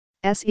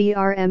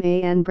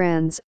SERMAN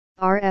brands,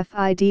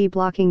 RFID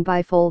blocking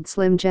bifold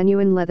slim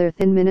genuine leather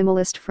thin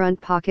minimalist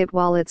front pocket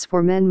wallets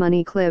for men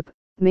money clip,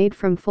 made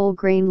from full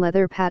grain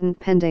leather patent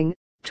pending,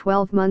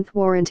 12-month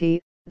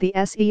warranty. The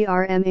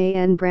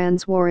SERMAN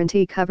brand's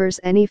warranty covers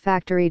any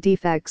factory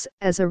defects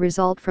as a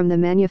result from the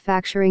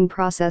manufacturing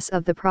process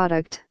of the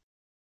product.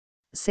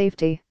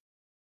 Safety.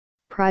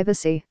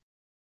 Privacy.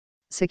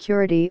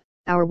 Security.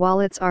 Our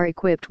wallets are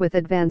equipped with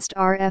advanced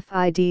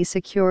RFID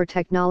secure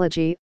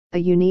technology, a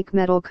unique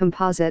metal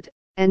composite,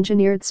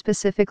 engineered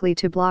specifically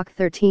to block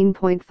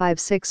 13.56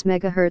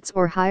 MHz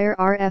or higher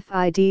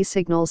RFID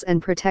signals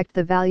and protect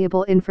the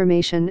valuable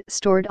information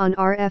stored on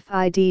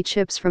RFID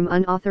chips from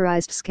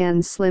unauthorized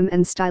scans. Slim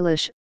and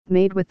stylish,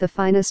 made with the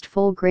finest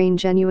full-grain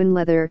genuine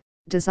leather,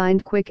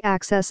 designed quick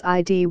access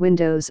ID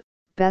windows,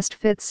 best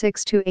fit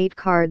 6 to 8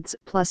 cards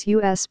plus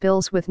US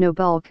bills with no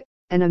bulk,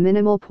 and a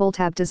minimal pull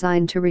tab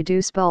designed to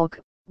reduce bulk.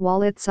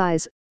 Wallet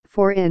size,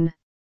 4 in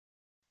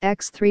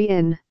x 3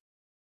 in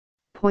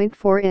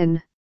 0.4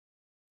 in.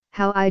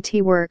 How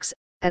it works,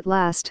 at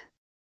last.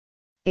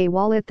 A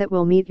wallet that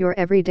will meet your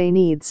everyday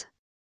needs.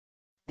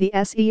 The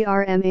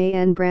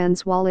SERMAN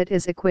brand's wallet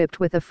is equipped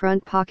with a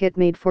front pocket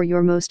made for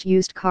your most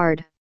used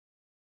card.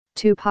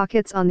 2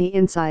 pockets on the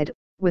inside,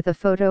 with a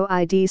photo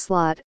ID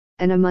slot,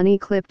 and a money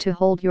clip to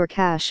hold your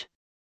cash.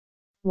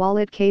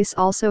 Wallet case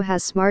also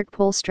has smart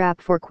pull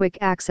strap for quick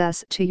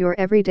access to your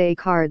everyday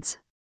cards.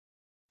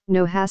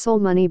 No hassle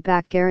money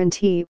back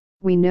guarantee.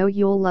 We know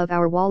you'll love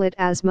our wallet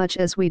as much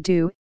as we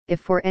do. If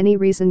for any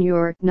reason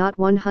you're not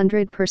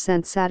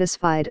 100%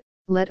 satisfied,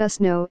 let us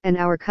know and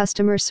our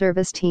customer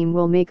service team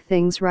will make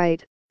things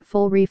right,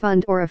 full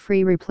refund or a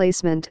free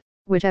replacement,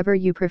 whichever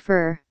you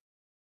prefer.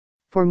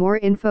 For more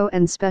info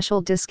and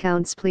special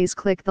discounts, please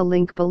click the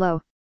link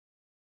below.